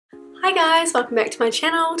Hi guys, welcome back to my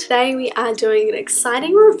channel. Today we are doing an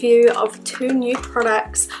exciting review of two new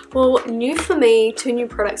products, well, new for me, two new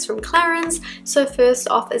products from Clarins. So first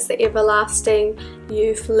off is the Everlasting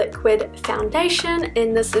Youth Liquid Foundation,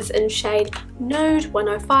 and this is in shade Nude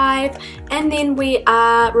 105, and then we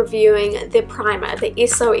are reviewing the primer, the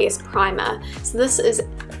SOS Primer. So this is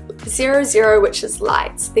 00, which is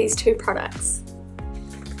lights, these two products.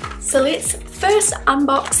 So let's first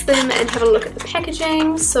unbox them and have a look at the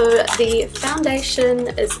packaging. So the foundation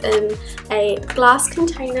is in a glass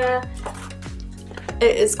container.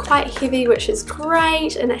 It is quite heavy, which is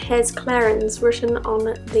great, and it has Clarins written on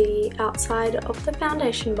the outside of the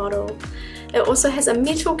foundation bottle. It also has a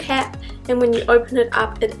metal cap, and when you open it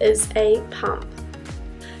up it is a pump.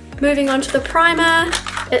 Moving on to the primer,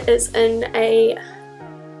 it is in a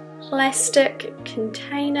plastic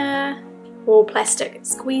container or plastic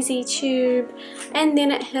squeezy tube, and then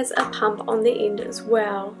it has a pump on the end as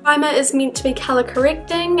well. Primer is meant to be color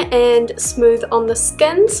correcting and smooth on the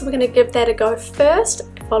skin, so we're going to give that a go first,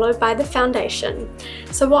 followed by the foundation.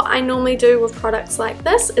 So what I normally do with products like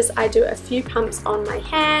this is I do a few pumps on my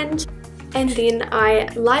hand, and then I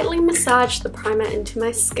lightly massage the primer into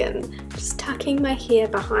my skin, just tucking my hair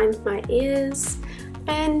behind my ears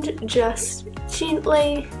and just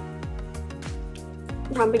gently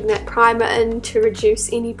rubbing that primer in to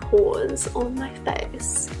reduce any pores on my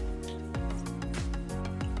face.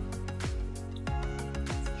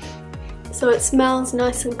 So it smells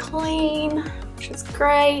nice and clean, which is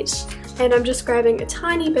great, and I'm just grabbing a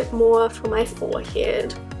tiny bit more for my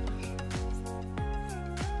forehead.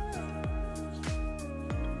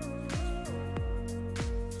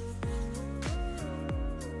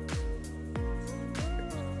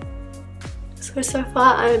 So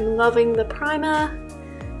far I'm loving the primer.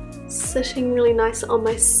 Sitting really nice on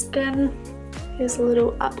my skin. Here's a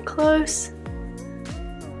little up close.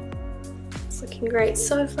 It's looking great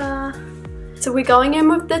so far. So we're going in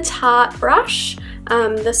with the Tarte brush.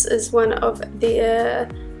 This is one of their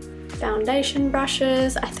foundation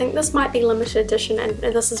brushes. I think this might be limited edition, and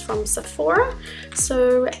this is from Sephora.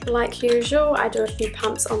 So like usual, I do a few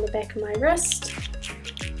pumps on the back of my wrist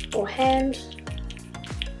or hand.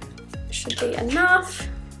 Should be enough.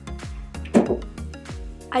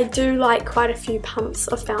 I do like quite a few pumps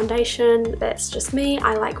of foundation. That's just me.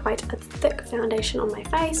 I like quite a thick foundation on my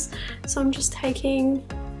face, so I'm just taking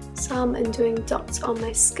some and doing dots on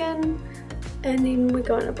my skin, and then we're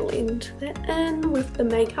going to blend that in with the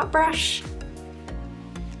makeup brush,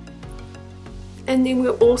 and then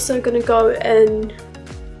we're also going to go in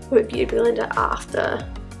with Beauty Blender after.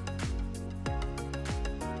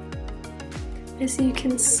 As you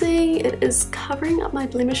can see, it is covering up my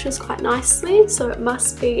blemishes quite nicely, so it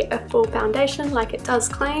must be a full foundation like it does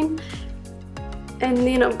claim. And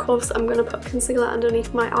then of course I'm going to put concealer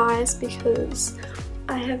underneath my eyes because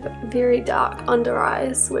I have very dark under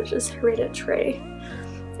eyes, which is hereditary.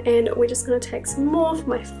 And we're just going to take some more for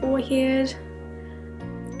my forehead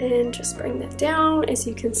and just bring that down. As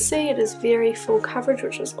you can see, it is very full coverage,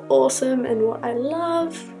 which is awesome and what I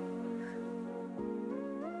love.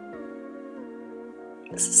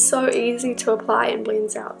 This is so easy to apply and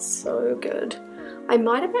blends out so good. I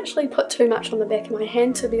might have actually put too much on the back of my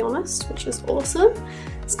hand, to be honest, which is awesome.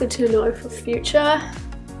 It's good to know for future.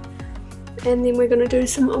 And then we're going to do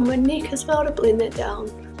some on my neck as well to blend that down.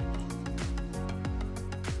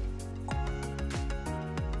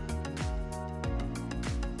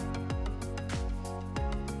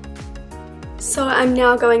 So I'm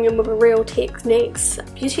now going in with a Real Techniques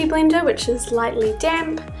Beauty Blender, which is lightly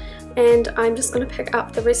damp. And I'm just going to pick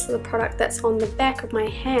up the rest of the product that's on the back of my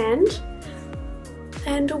hand,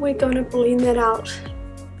 and we're going to blend that out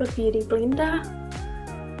with Beauty Blender.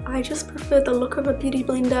 I just prefer the look of a Beauty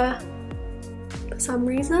Blender for some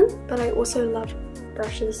reason, but I also love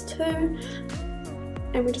brushes too.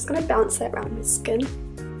 And we're just going to bounce that around my skin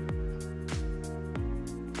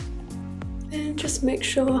and just make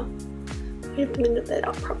sure we've blended that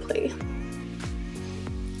out properly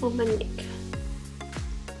on my neck.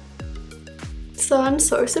 So I'm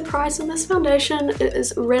so surprised with this foundation. It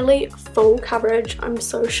is really full coverage. I'm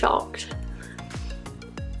so shocked.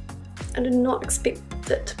 I did not expect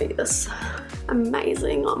it to be this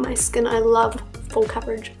amazing on my skin. I love full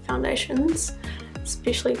coverage foundations,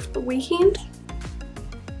 especially for the weekend.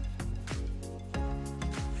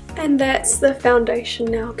 And that's the foundation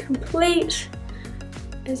now complete.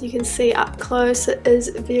 As you can see up close, it is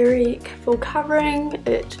very full covering.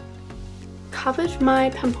 It covered my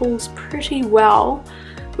pimples pretty well,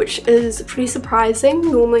 which is pretty surprising.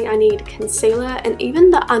 Normally I need concealer, and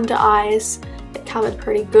even the under eyes it covered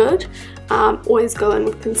pretty good. Always go in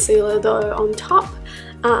with concealer though on top.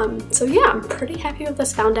 So yeah, I'm pretty happy with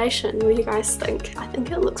this foundation. What do you guys think? I think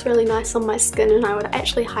it looks really nice on my skin, and I would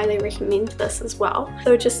actually highly recommend this as well.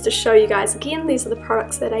 So just to show you guys again, these are the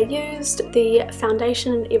products that I used. The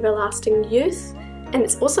foundation Everlasting Youth, and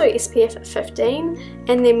it's also SPF 15,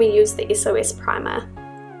 and then we use the SOS Primer.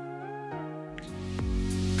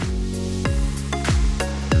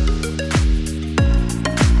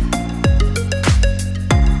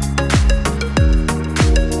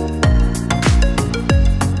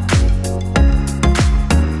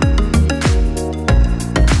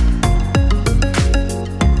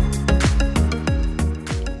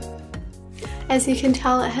 As you can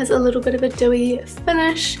tell, it has a little bit of a dewy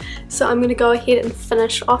finish, so I'm going to go ahead and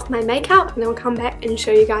finish off my makeup, and then we'll come back and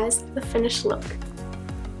show you guys the finished look.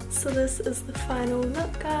 So this is the final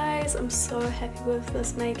look, guys. I'm so happy with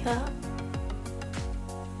this makeup.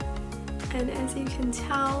 And as you can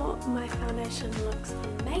tell, my foundation looks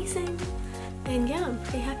amazing, and yeah, I'm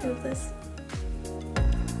pretty happy with this.